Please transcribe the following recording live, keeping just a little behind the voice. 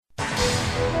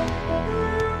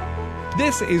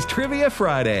This is Trivia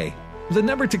Friday. The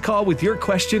number to call with your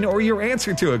question or your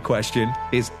answer to a question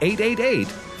is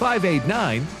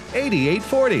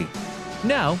 888-589-8840.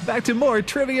 Now, back to more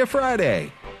Trivia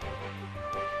Friday.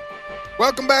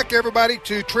 Welcome back, everybody,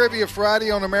 to Trivia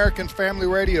Friday on American Family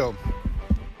Radio.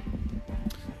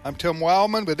 I'm Tim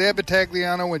Wildman with Ed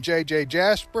Vitagliano and J.J.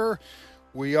 Jasper.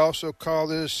 We also call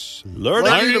this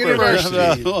Learning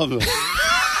University.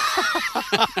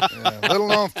 Little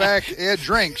known fact, Ed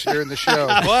drinks during the show.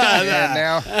 What? And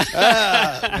now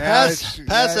Pass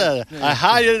that. I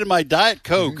hide it in my Diet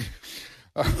Coke.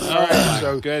 All right,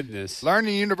 so Goodness.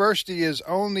 Learning University is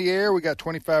on the air. We got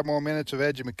 25 more minutes of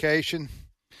education.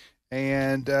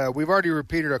 And we've already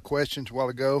repeated our questions a while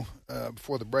ago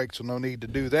before the break, so no need to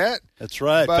do that. That's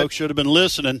right. But, folks should have been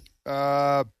listening.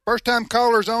 First-time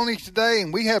callers only today,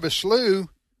 and we have a slew.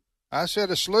 I said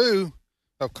a slew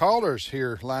of callers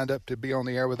here lined up to be on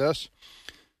the air with us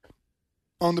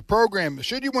on the program.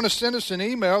 Should you want to send us an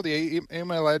email, the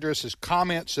email address is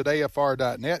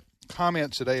comments@afr.net,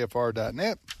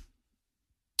 comments@afr.net.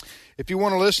 If you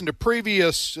want to listen to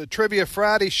previous Trivia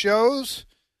Friday shows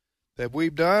that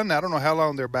we've done, I don't know how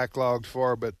long they're backlogged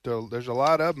for, but there's a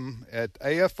lot of them at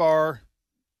afr.net.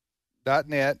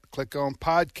 Click on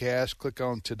podcast, click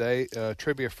on today,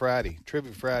 Trivia Friday.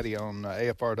 Trivia Friday on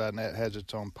afr.net has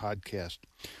its own podcast.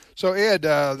 So, Ed,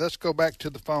 let's go back to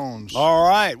the phones. All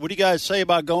right. What do you guys say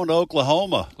about going to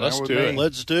Oklahoma? Let's do it.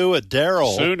 Let's do it.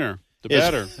 Daryl. Sooner, the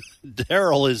better.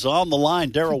 Daryl is on the line.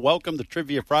 Daryl, welcome to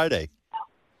Trivia Friday.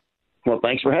 Well,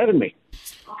 thanks for having me.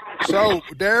 So,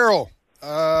 Daryl,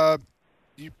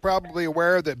 you're probably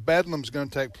aware that Bedlam's going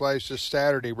to take place this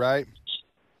Saturday, right?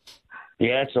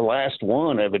 Yeah, it's the last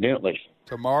one, evidently.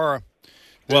 Tomorrow.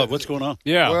 Well, what's going on?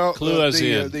 Yeah, Well, clue us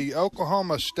in. The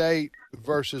Oklahoma State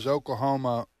versus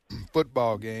Oklahoma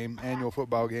football game, annual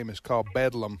football game, is called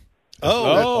Bedlam.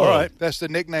 All right. That's the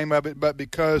nickname of it, but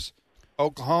because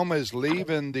Oklahoma is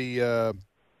leaving the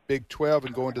Big 12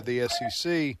 and going to the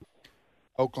SEC,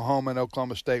 Oklahoma and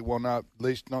Oklahoma State will not, at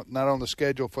least not on the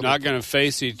schedule for Not going to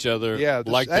face each other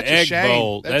like the that's a Egg shame.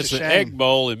 Bowl. That's That's a the shame. Egg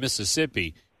Bowl in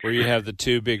Mississippi, where you have the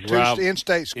two big Two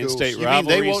in-state schools. in-state You mean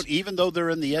they rivalries. won't, even though they're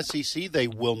in the SEC, they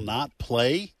will not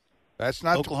play? That's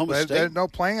not Oklahoma State? There's no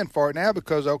plan for it now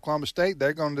because Oklahoma State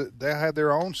they have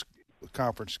their own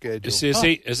conference schedule.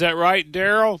 Is that right,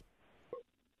 Daryl?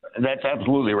 That's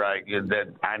absolutely right.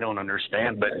 That I don't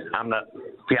understand, but I'm not.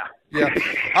 Yeah.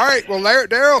 All right. Well,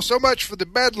 Daryl, so much for the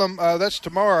Bedlam. That's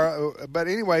tomorrow. But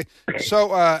anyway,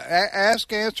 so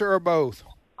ask, answer, or both.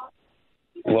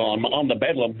 Well, I'm on the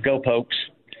Bedlam. Go Pokes.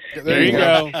 There you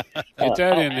go. Get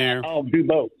that in there. I'll do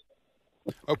both.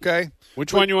 Okay.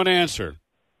 Which one you want to answer?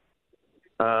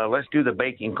 Let's do the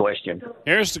baking question.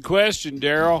 Here's the question,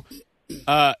 Daryl.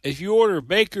 If you order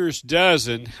Baker's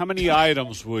dozen, how many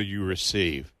items will you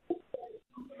receive?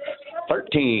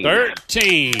 13.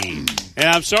 13. And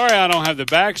I'm sorry I don't have the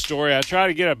backstory. I try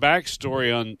to get a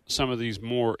backstory on some of these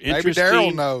more interesting. Maybe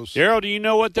Daryl knows. Daryl, do you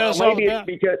know what that's all Maybe about?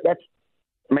 it's because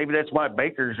maybe that's why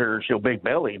bakers are so big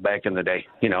belly back in the day.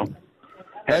 You know,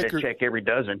 had to check every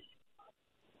dozen.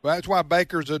 Well, that's why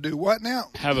bakers will do what now?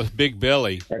 Have a big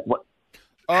belly. That's what.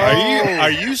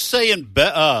 Are you saying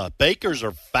bakers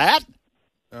are fat?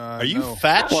 Are you no.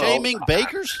 fat shaming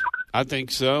bakers? I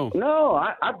think so. No,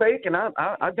 I bake and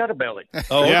I've got a belly.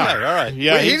 Oh, Yeah. okay, all right.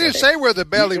 Yeah, Well, he didn't say whether the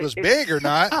belly was big or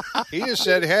not. He just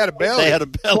said he had a belly. They had a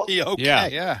belly. Okay. Yeah.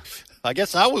 Yeah. I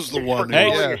guess I was the one. Hey.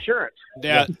 Quality Yeah. assurance.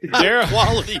 Yeah, Daryl.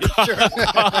 Quality assurance.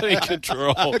 Quality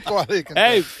control. Quality control.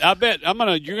 Hey, I bet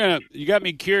you got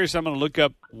me curious. I'm gonna look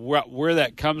up where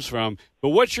that comes from. But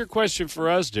what's your question for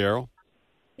us, Daryl?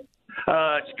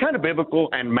 It's kind of biblical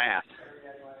and math.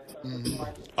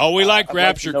 Oh, we like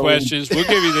rapture questions. We'll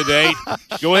give you the date.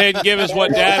 Go ahead and give us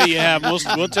what data you have.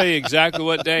 We'll tell you exactly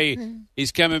what day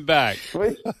he's coming back.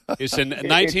 It's in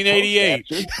 1988.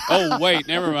 Oh, wait,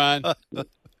 never mind.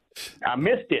 I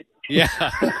missed it. Yeah.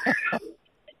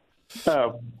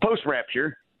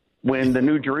 Post-rapture, when the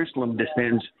New Jerusalem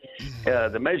descends,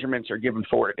 the measurements are given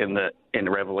for it in the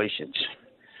Revelations.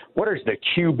 What is the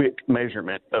cubic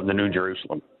measurement of the New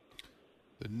Jerusalem?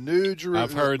 The New Jerusalem.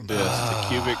 I've heard this. The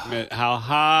cubic, how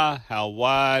high, how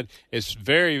wide. It's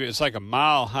like a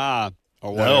mile high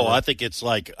or whatever. No, I think it's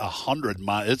like 100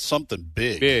 miles. It's something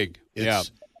big. Big. Yeah.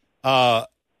 I'm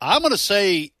going to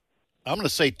say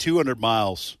 200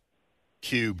 miles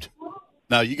cubed.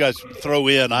 Now you guys throw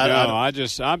in.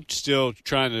 I'm still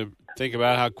trying to think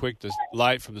about how quick the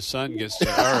light from the sun gets to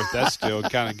Earth. That still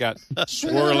kind of got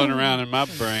swirling around in my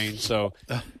brain. So,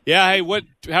 yeah. Hey,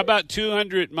 how about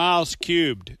 200 miles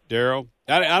cubed, Daryl?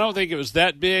 I don't think it was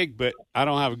that big, but I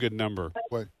don't have a good number.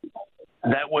 Wait.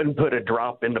 That wouldn't put a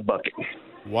drop in the bucket.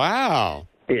 Wow.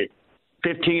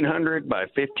 1,500 by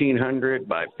 1,500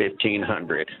 by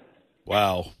 1,500.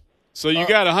 Wow. So you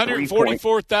got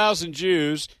 144,000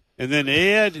 Jews, and then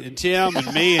Ed and Tim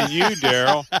and me and you,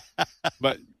 Daryl.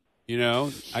 But,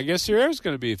 I guess there is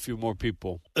going to be a few more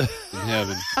people in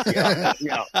heaven. Yeah.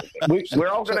 We're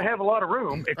all going to have a lot of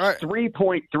room. It's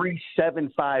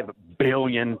 3.375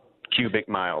 billion cubic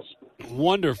miles.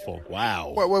 Wonderful.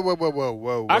 Wow.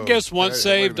 Whoa. I guess once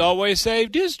saved, always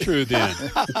saved is true then.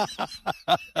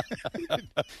 All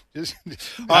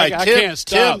right, I can't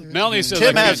stop. Melanie says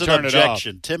Tim I has can't an turn it off.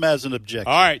 objection. Tim has an objection.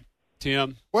 All right,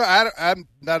 Tim. Well, I'm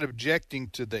not objecting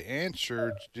to the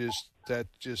answer. That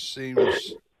just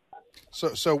seems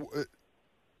so.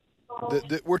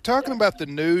 We're talking about the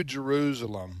new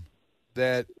Jerusalem.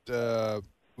 That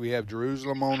we have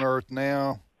Jerusalem on earth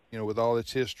now. With all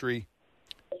its history,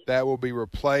 that will be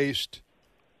replaced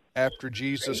after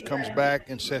Jesus comes back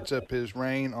and sets up his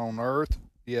reign on earth.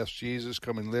 Yes, Jesus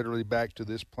coming literally back to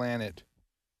this planet.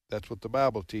 That's what the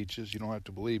Bible teaches. You don't have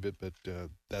to believe it, but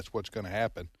that's what's going to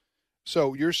happen.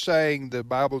 So you're saying the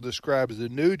Bible describes the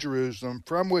new Jerusalem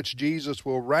from which Jesus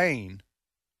will reign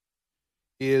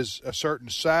is a certain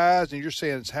size, and you're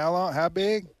saying it's how long, how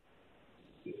big?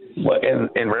 Well,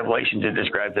 in Revelation, it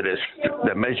describes it as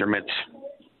the measurements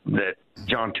that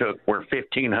John took were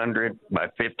 1,500 by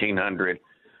 1,500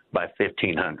 by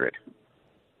 1,500.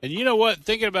 And you know what?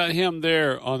 Thinking about him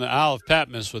there on the Isle of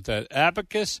Patmos with that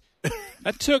abacus,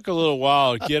 that took a little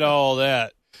while to get all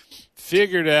that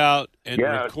figured out and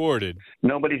recorded.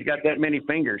 Nobody's got that many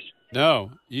fingers. No.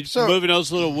 You're just moving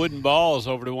those little wooden balls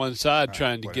over to one side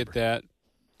trying to get that.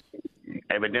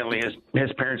 Evidently,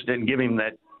 his parents didn't give him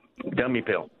that dummy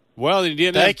pill. Well, he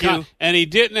didn't and he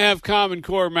didn't have Common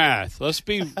Core math. Let's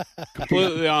be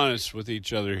completely honest with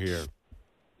each other here.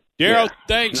 Daryl,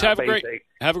 thanks. Have a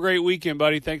great weekend,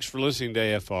 buddy. Thanks for listening to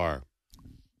AFR.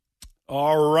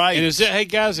 All right. And hey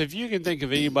guys, if you can think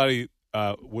of anybody,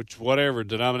 whatever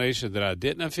denomination that I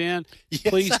didn't offend,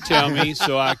 please tell me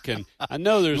so I can. I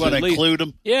know there's at least include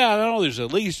them. Yeah, I know there's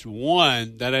at least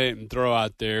one that I didn't throw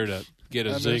out there to get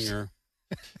a zinger.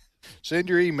 Send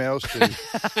your emails to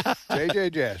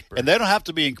JJ Jasper. And they don't have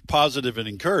to be positive and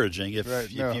encouraging. You're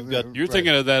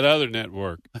thinking of that other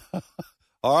network.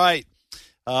 All right.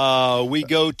 We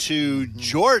go to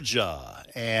Georgia,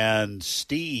 and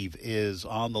Steve is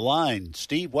on the line.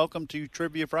 Steve, welcome to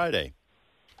Trivia Friday.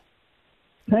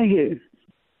 Thank you.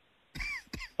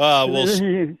 Well, I've been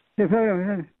listening to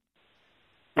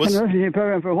your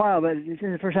program for a while, but this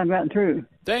is the first time I've gotten through.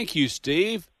 Thank you,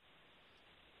 Steve.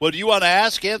 Well, do you want to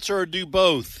ask, answer, or do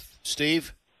both,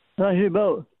 Steve? I'll do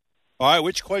both. All right.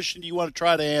 Which question do you want to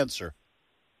try to answer?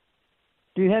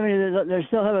 Do you have any that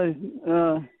still have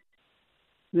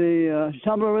the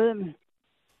tumbler with them?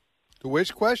 The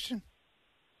which question?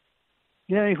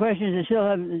 Do you have any questions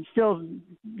that still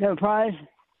have a prize?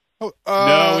 Oh,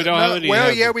 no, we don't have any.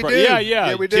 Well, yeah, we do.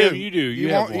 Yeah, we do. Tim, you do. You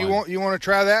want to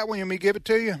try that one? You want me to give it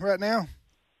to you right now,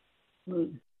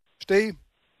 Steve?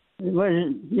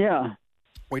 Yeah.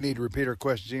 We need to repeat our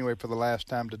questions anyway for the last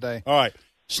time today. All right,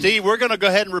 Steve, we're going to go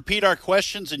ahead and repeat our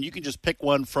questions, and you can just pick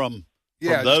one from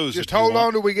those. Just hold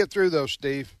on till we get through those,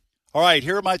 Steve. All right,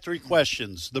 here are my three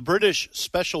questions. The British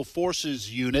Special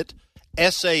Forces Unit,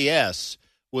 SAS,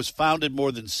 was founded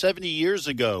more than 70 years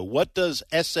ago. What does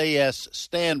SAS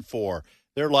stand for?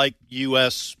 They're like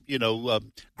U.S.,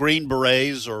 Green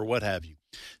Berets or what have you.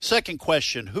 Second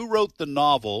question, who wrote the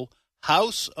novel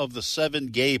House of the Seven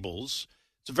Gables?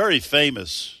 It's a very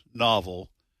famous novel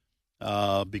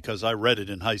because I read it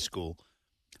in high school.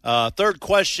 Third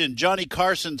question, Johnny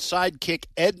Carson's sidekick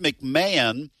Ed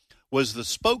McMahon was the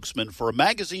spokesman for a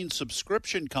magazine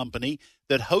subscription company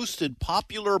that hosted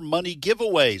popular money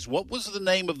giveaways. What was the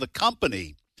name of the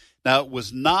company? Now, it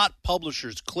was not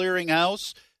Publishers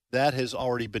Clearinghouse. That has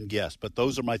already been guessed, but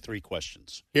those are my three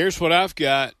questions. Here's what I've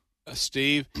got,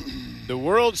 Steve. The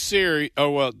World Series,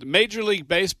 the Major League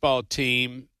Baseball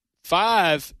team,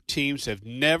 5 teams have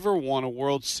never won a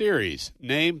World Series.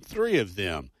 Name 3 of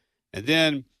them. And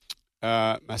then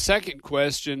my second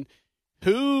question,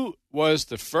 who was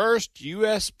the first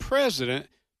U.S. president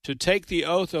to take the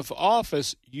oath of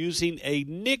office using a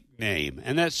nickname?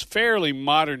 And that's fairly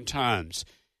modern times.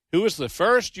 Who was the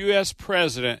first U.S.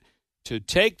 president to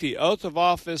take the oath of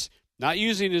office, not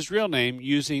using his real name,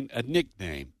 using a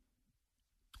nickname?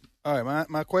 All right,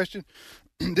 my question.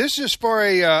 This is for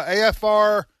a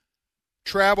AFR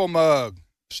travel mug,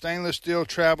 stainless steel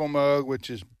travel mug,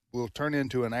 which will turn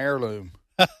into an heirloom.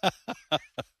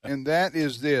 And that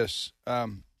is this.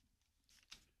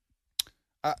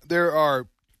 There are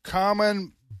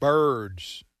common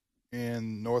birds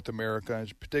in North America,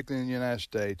 and particularly in the United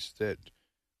States, that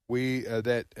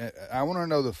I want to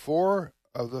know the 4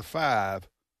 of the 5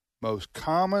 most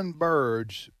common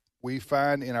birds we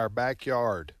find in our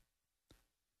backyard.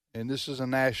 And this is a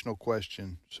national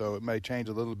question, so it may change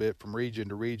a little bit from region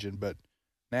to region, but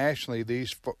nationally,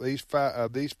 these 5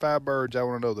 birds, I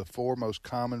want to know the 4 most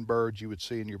common birds you would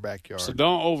see in your backyard. So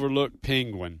don't overlook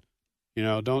penguin.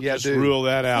 Don't just rule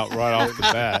that out right off the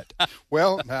bat.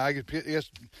 Well, I guess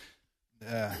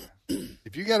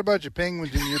if you got a bunch of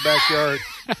penguins in your backyard,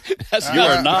 that's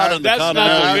not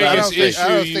the biggest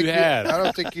issue you had. I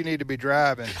don't think you need to be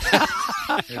driving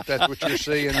if that's what you're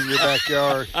seeing in your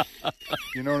backyard.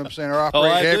 You know what I'm saying? Or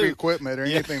operate heavy equipment or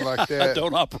anything like that.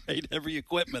 Don't operate heavy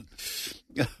equipment.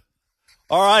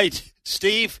 All right,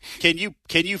 Steve, can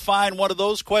you find one of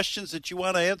those questions that you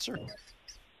want to answer?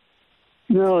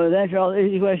 No, that's all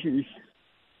easy questions.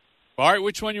 All right,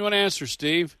 which one you want to answer,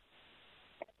 Steve?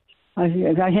 I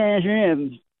can't answer any of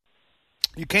them.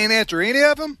 You can't answer any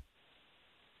of them?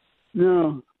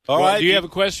 No. All right. Do you have a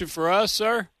question for us,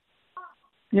 sir?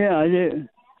 Yeah, I do.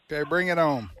 Okay, bring it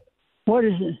on. What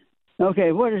are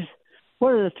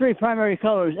the 3 primary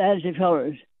colors, adjective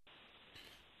colors?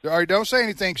 All right, don't say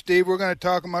anything, Steve. We're going to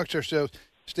talk amongst ourselves.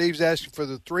 Steve's asking for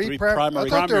the 3 primary. I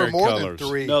thought there were more colors. than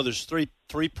 3. No, there's three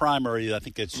primary. I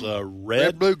think it's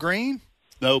red, blue, green.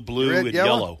 No, blue red, and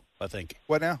yellow. I think.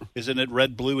 What now? Isn't it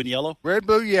red, blue, and yellow? Red,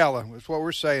 blue, yellow. That's what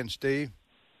we're saying, Steve.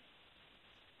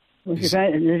 Is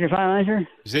that your final answer?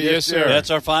 Yes, sir. That's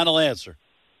our final answer.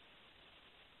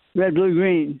 Red, blue,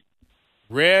 green.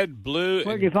 Red, blue.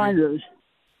 Where do you find those?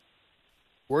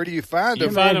 Where do you find them?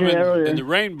 You find them in the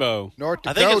rainbow. North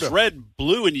Dakota. I think it's red,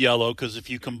 blue, and yellow because if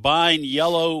you combine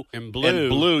yellow and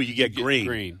blue you get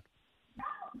green.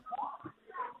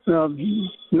 Well, the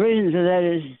reason for that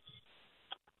is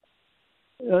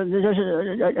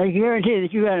I guarantee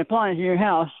that you got an appliance in your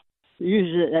house that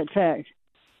uses that fact.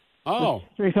 Oh.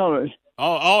 3 colors.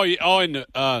 Oh, in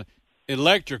the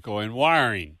electrical and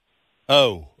wiring.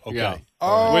 Oh, okay. Yeah.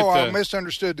 Oh, I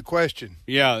misunderstood the question.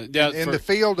 Yeah. In the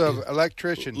field of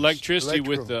electricity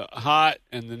with the hot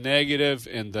and the negative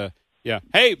and the, yeah.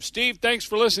 Hey, Steve, thanks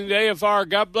for listening to AFR.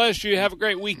 God bless you. Have a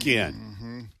great weekend.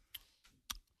 Mm-hmm.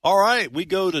 All right, we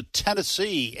go to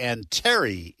Tennessee, and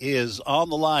Terry is on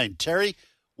the line. Terry,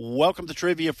 welcome to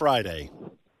Trivia Friday.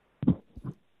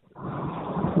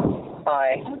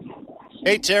 Hi.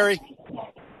 Hey, Terry.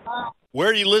 Where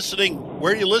are you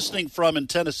listening from in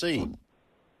Tennessee?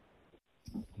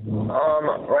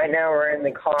 Right now we're in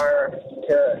the car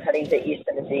heading to East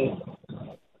Tennessee.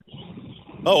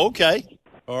 Oh, okay.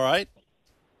 All right.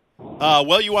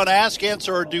 Well, you want to ask,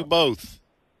 answer, or do both?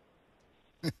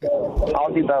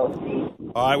 I'll do both.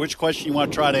 All right, which question you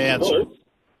want to try to answer?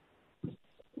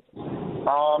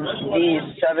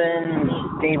 The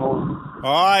 7 Gables.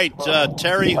 All right,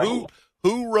 Terry,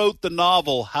 who wrote the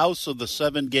novel House of the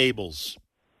Seven Gables?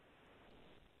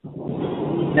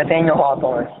 Nathaniel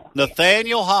Hawthorne.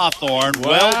 Nathaniel Hawthorne.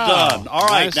 Well done. All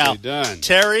right, nicely now, done.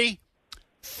 Terry,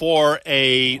 for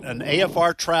an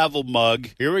AFR travel mug.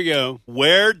 Here we go.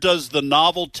 Where does the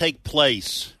novel take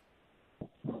place?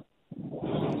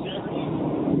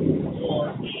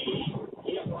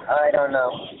 I don't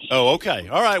know. Oh, okay.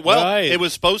 All right. Well, It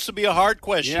was supposed to be a hard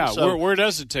question. Yeah, so where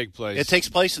does it take place? It takes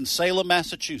place in Salem,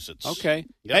 Massachusetts. Okay.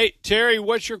 Yep. Hey, Terry,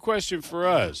 what's your question for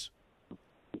us?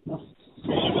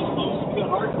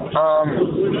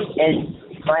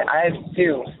 I have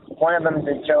 2. One of them is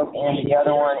a joke, and the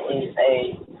other one is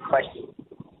a question.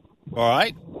 All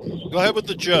right. Go ahead with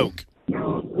the joke. Okay,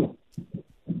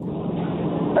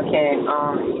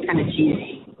 it's kind of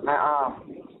cheesy.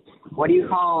 What do you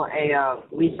call a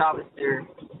police officer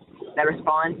that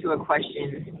responds to a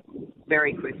question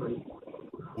very quickly?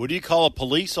 What do you call a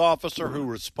police officer who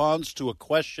responds to a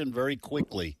question very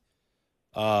quickly?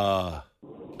 I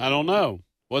don't know.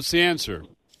 What's the answer?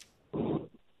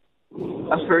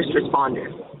 A first responder.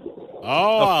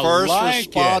 Oh, a first I like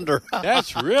responder. It.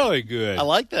 That's really good. I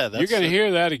like that. You're going to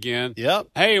hear that again. Yep.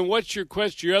 Hey, and what's your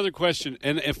question? Your other question?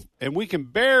 And we can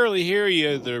barely hear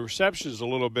you. The reception's a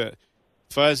little bit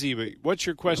fuzzy. But what's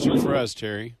your question for us,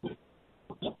 Terry? This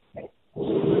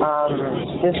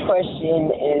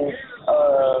question is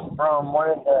from one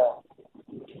of the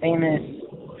famous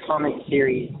comic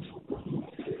series.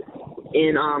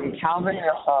 In Calvin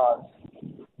and Hobbes,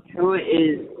 who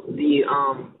is the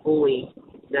bully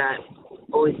that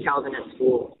bullies Calvin at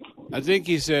school? I think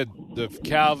he said the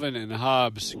Calvin and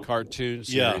Hobbes cartoon series.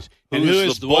 Yeah. And who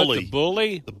is the bully? The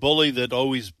bully? The bully that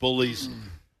always bullies.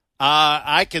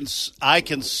 I can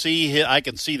see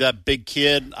that big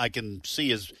kid. I can see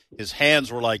his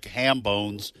hands were like ham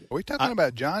bones. Are we talking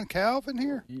about John Calvin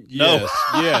here? No.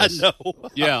 Yes. No.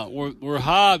 Yeah, where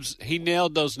Hobbes, he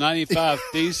nailed those 95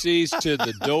 theses to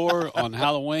the door on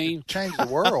Halloween. Changed the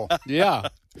world. Yeah,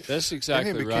 that's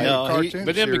exactly Then it right. became a cartoon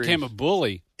But then series. became a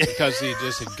bully because he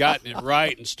just had gotten it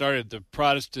right and started the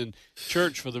Protestant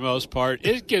church for the most part.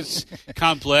 It gets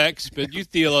complex, but you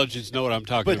theologians know what I'm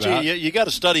talking But about. you got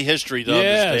to study history to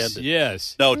yes, understand it.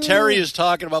 yes. No, Terry is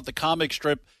talking about the comic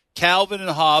strip Calvin and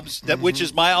Hobbes, which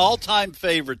is my all-time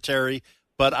favorite, Terry.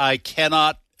 But I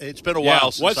cannot. It's been a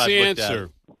while since What's I've the looked answer?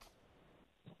 at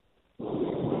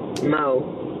it.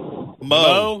 Mo.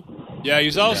 Mo. Yeah,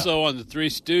 he's also on the Three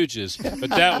Stooges, but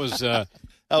that was,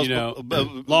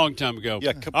 long time ago.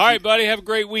 Yeah, All right, buddy, have a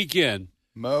great weekend.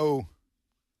 Mo.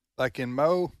 Like in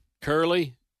Mo?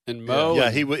 Curly and Mo.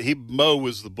 Yeah, Mo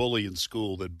was the bully in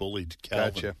school that bullied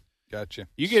Calvin. Gotcha.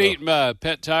 You get eaten by a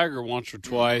pet tiger once or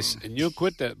twice, and you'll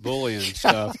quit that bullying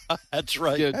stuff. That's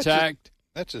right. Get attacked.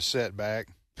 That's a setback.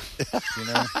 You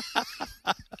know?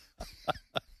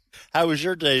 How was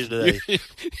your day today?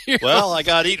 Well, I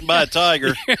got eaten by a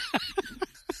tiger.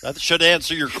 That should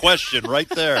answer your question right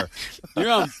there.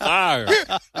 You're on fire.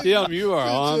 Tim, you are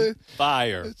on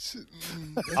fire.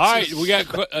 All right, we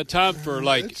got time for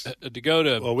to go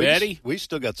to Betty. We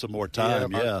still got some more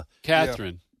time. Yeah.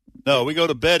 Catherine. No, we go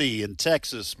to Betty in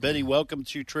Texas. Betty, welcome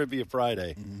to Trivia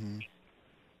Friday. Mm-hmm.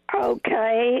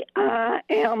 Okay, I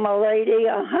am a lady,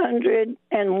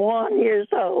 101 years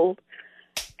old.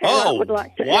 And I would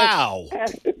like to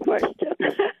ask a question.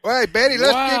 Well, hey, Betty,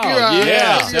 let's give you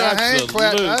a hand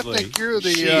clap. I think you're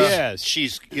the. Yes,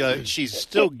 she's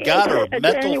still got her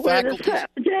mental faculties.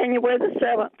 January the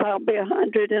 7th, I'll be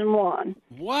 101.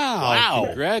 Wow!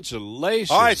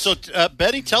 Congratulations! All right, so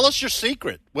Betty, tell us your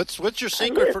secret. What's your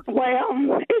secret for?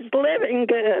 Well, it's living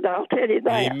good. I'll tell you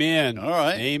that. Amen. All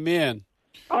right. Amen.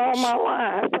 All my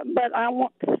life, but I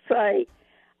want to say,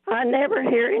 I never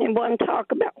hear anyone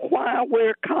talk about why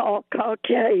we're called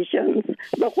Caucasians.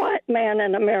 The white man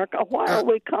in America, why are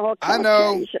we called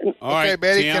Caucasians? I know. All right, okay,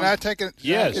 Betty, Tim. can I take it?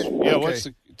 Yes. Okay. Yeah. What's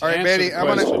the all right, Betty?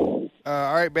 question?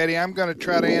 All right, Betty. I'm going to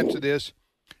try to answer this.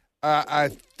 I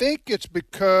think it's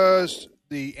because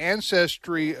the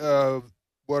ancestry of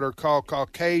what are called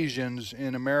Caucasians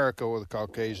in America, or the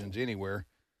Caucasians anywhere,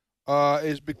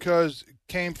 is because it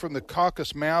came from the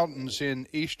Caucasus Mountains in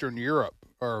Eastern Europe,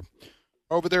 or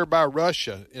over there by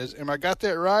Russia. Am I got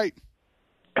that right?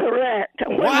 Correct.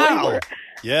 Wow.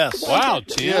 Yes. Wow,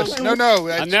 Tim. Yes. No.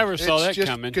 I never saw that just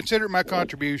coming. Consider it my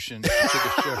contribution to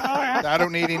the show. I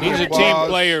don't need any He's a applause. team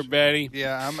player, Betty.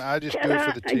 Yeah, I just do it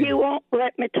for the team. You won't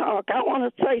let me talk. I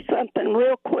want to say something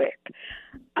real quick.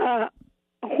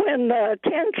 When the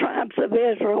 10 tribes of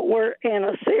Israel were in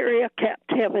Assyria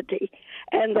captivity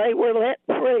and they were let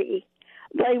free,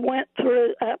 they went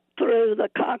up through the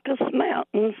Caucasus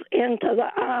Mountains into the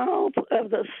Isles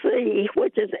of the Sea,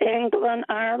 which is England,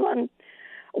 Ireland,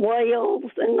 Wales,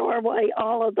 and Norway,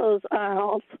 all of those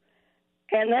isles.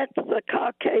 And that's the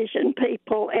Caucasian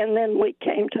people, and then we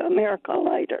came to America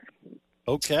later.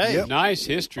 Okay. Yep. Nice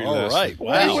history All lesson. right. We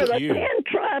Wow. were the Thank you. 10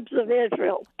 tribes of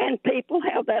Israel, and people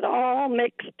have that all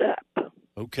mixed up.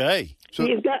 Okay. So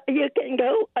you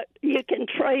can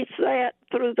trace that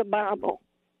through the Bible.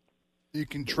 you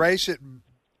can trace it.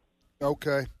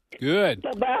 Okay. Good.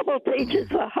 The Bible teaches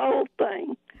the whole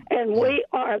thing, and we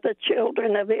are the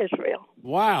children of Israel.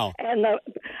 Wow. And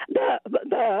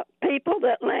the people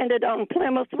that landed on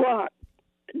Plymouth Rock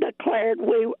declared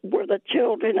we were the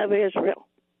children of Israel.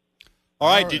 All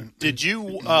right. Did you?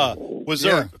 Was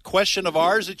there a question of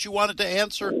ours that you wanted to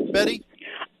answer, Betty?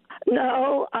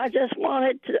 No, I just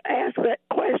wanted to ask that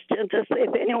question to see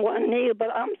if anyone knew, but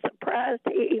I'm surprised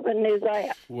he even knew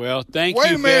that. Well, thank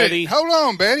Wait you, a minute. Betty. Hold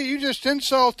on, Betty. You just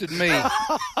insulted me.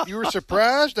 You were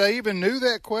surprised I even knew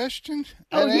that question?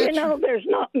 Oh, That you answer? know, there's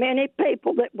not many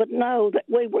people that would know that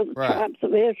we were the tribes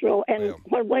of Israel, and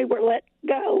when we were let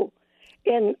go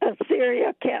in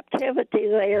Assyria captivity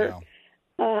there,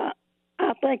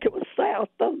 I think it was south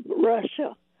of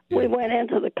Russia. We went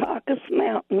into the Caucasus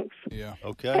Mountains. Yeah.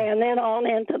 Okay. And then on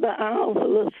into the Isles of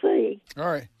the Sea. All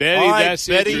right. Betty, All right, that's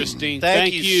Betty, interesting.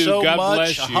 Thank you so God much.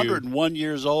 bless you. 101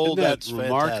 years old. Isn't that That's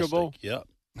remarkable? fantastic. Yep.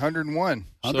 101.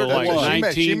 So like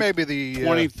 101. She may be the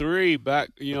 23 back,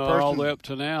 all person- the way up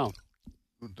to now.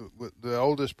 the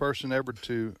oldest person ever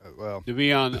to To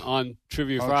be on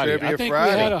Trivia On Friday. Trivia I think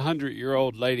Friday. we had a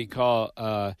 100-year-old lady call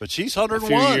But she's a 101.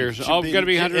 few years. She'll Oh, going to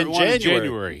be 101 in January.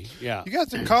 January. Yeah. You got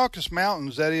the Caucasus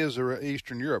Mountains. That is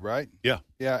Eastern Europe, right? Yeah.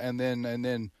 Yeah, and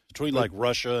then between like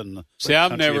Russia and the See, I've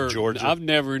country of Georgia.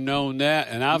 never known that,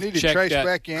 and I've need to checked trace that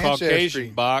back your Caucasian ancestry.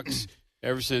 box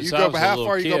ever since You I go, was a how little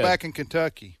far kid. you go back in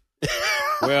Kentucky?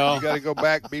 Well, You got to go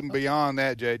back even beyond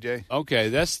that, JJ. okay,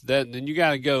 that's that. Then you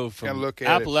got to go from Gotta look at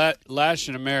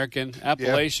Appalachian American,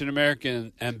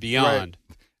 and beyond.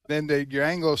 Right. Then your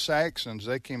Anglo-Saxons,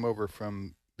 they came over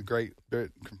from Great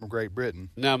Britain.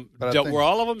 Now, But I think- were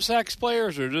all of them sax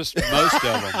players, or just most of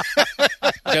them?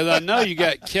 Because I know you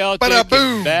got Celtic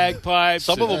Ba-da-boom. and bagpipes.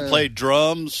 Some of them played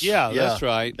drums. Yeah, that's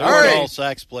right. They All weren't right. all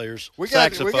sax players. We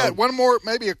got Saxophone. one more,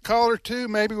 maybe a call or two.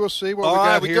 Maybe we'll see what All we got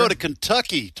right, we here. go to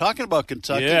Kentucky. Talking about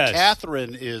Kentucky, Yes.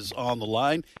 Catherine is on the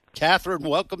line. Catherine,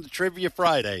 welcome to Trivia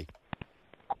Friday.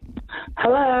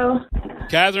 Hello.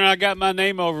 Catherine, I got my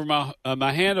name over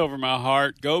my hand over my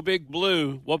heart. Go Big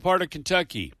Blue. What part of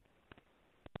Kentucky?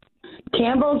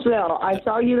 Campbellsville. I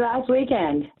saw you last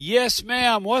weekend. Yes,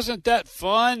 ma'am. Wasn't that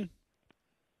fun?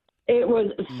 It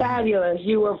was fabulous.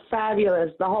 You were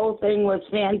fabulous. The whole thing was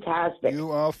fantastic.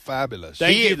 You are fabulous.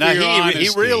 Thank you for your honesty.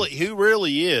 He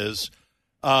really is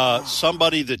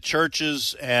somebody that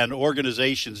churches and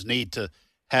organizations need to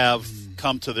have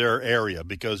come to their area,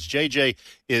 because JJ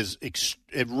is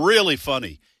really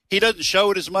funny. He doesn't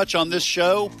show it as much on this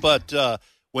show, but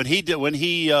when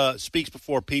he speaks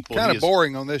before people, Kind he of is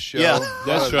boring on this show. Yeah, a lot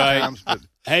that's of the right. times, but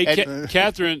Hey, And-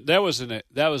 Catherine, that was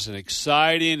an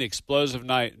exciting, explosive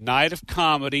night of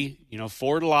comedy.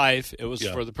 For life. It was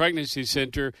for the pregnancy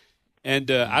center, and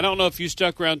I don't know if you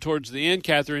stuck around towards the end,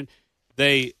 Catherine.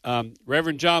 They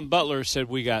Reverend John Butler said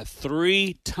we got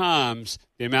 3 times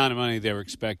the amount of money they were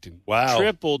expecting. Wow.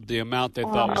 Tripled the amount they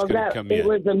thought was going to come it in.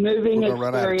 was a moving We're gonna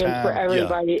run out of experience for time.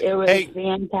 everybody. It was Hey-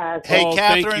 fantastic. Hey, Oh,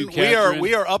 thank Catherine, you, Catherine.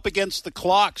 we are up against the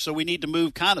clock, so we need to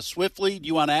move kind of swiftly. Do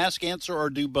you want to ask, answer, or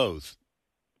do both?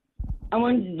 I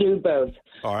wanted to do both.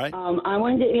 All right. I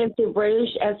wanted to answer British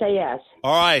SAS.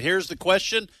 All right, here's the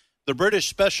question. The British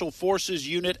Special Forces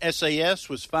Unit, SAS,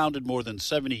 was founded more than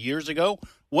 70 years ago.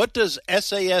 What does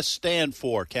SAS stand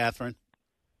for, Catherine?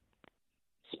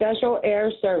 Special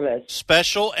Air Service.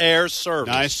 Special Air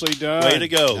Service. Nicely done. Way to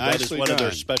go. That is Nicely one of their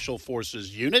done. Special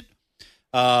Forces Unit.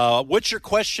 What's your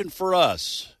question for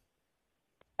us?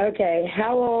 Okay,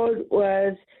 how old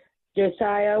was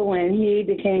Josiah when he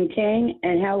became king,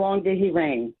 and how long did he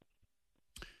reign?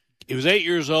 He was 8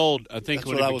 years old, I think, That's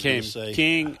when what I he was gonna became say.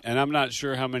 king, and I'm not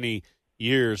sure how many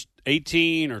years,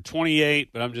 18 or 28,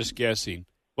 but I'm just guessing.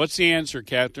 What's the answer,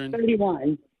 Catherine?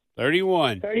 31.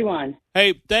 31. 31.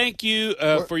 Hey, thank you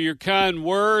for your kind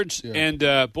words. Yeah.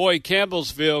 And, boy,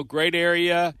 Campbellsville, great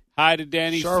area. Hi to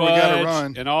Danny Sorry, we gotta Fudge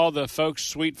run. and all the folks,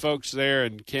 sweet folks there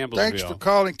in Campbellsville. thanks for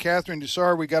calling, Catherine.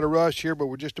 Sorry we got to rush here, but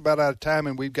we're just about out of time,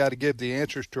 and we've got to give the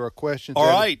answers to our questions. All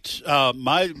right.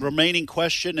 My remaining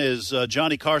question is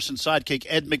Johnny Carson's sidekick,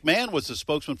 Ed McMahon, was the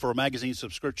spokesman for a magazine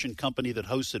subscription company that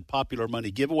hosted popular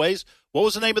money giveaways. What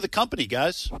was the name of the company,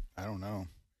 guys? I don't know.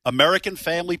 American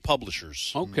Family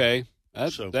Publishers. Okay.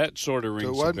 That sort of So rings it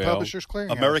a wasn't bell. Publishers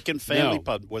Clearinghouse. American Family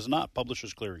No. was not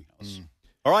Publishers Clearinghouse.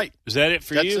 All right. Is that it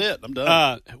for That's you? it. I'm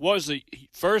done. What was the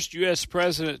first U.S.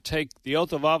 president to take the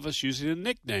oath of office using a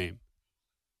nickname?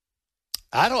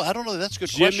 I don't know. That's a good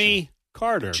Jimmy question.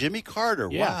 Carter. Jimmy Carter.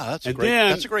 Yeah. Wow, that's a and great. then,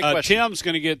 that's a great question. Tim's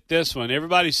going to get this one.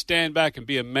 Everybody stand back and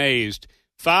be amazed.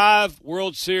 5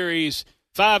 World Series,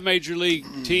 5 Major League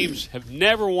teams have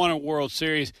never won a World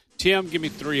Series. Tim, give me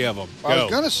 3 of them. I Go.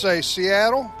 was going to say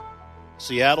Seattle.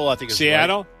 Seattle, I think is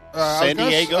Seattle, San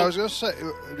Diego. I was going to say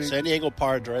right. San Diego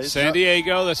Padres. San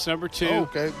Diego, that's number 2.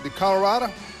 okay. The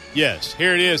Colorado. Yes,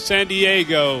 here it is. San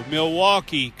Diego,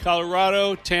 Milwaukee,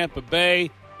 Colorado, Tampa Bay,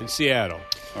 and Seattle.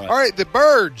 All right. The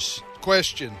birds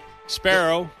question.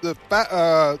 Sparrow. The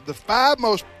 5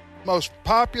 most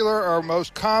popular or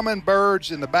most common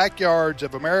birds in the backyards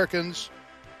of Americans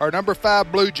are number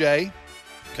 5, blue jay.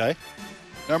 Okay.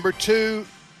 Number 2,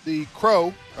 the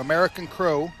crow, American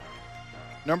crow.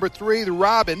 Number 3, the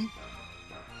robin.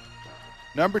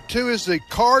 Number 2 is the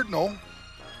cardinal.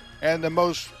 And the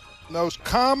most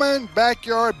common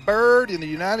backyard bird in the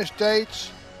United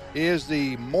States is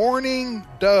the mourning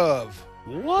dove.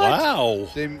 What? Wow.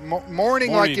 The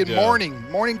morning, like in dove.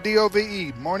 morning,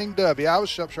 D-O-V-E, morning dove. Yeah, I was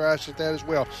sure I said that as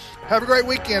well. Have a great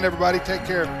weekend, everybody. Take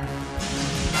care.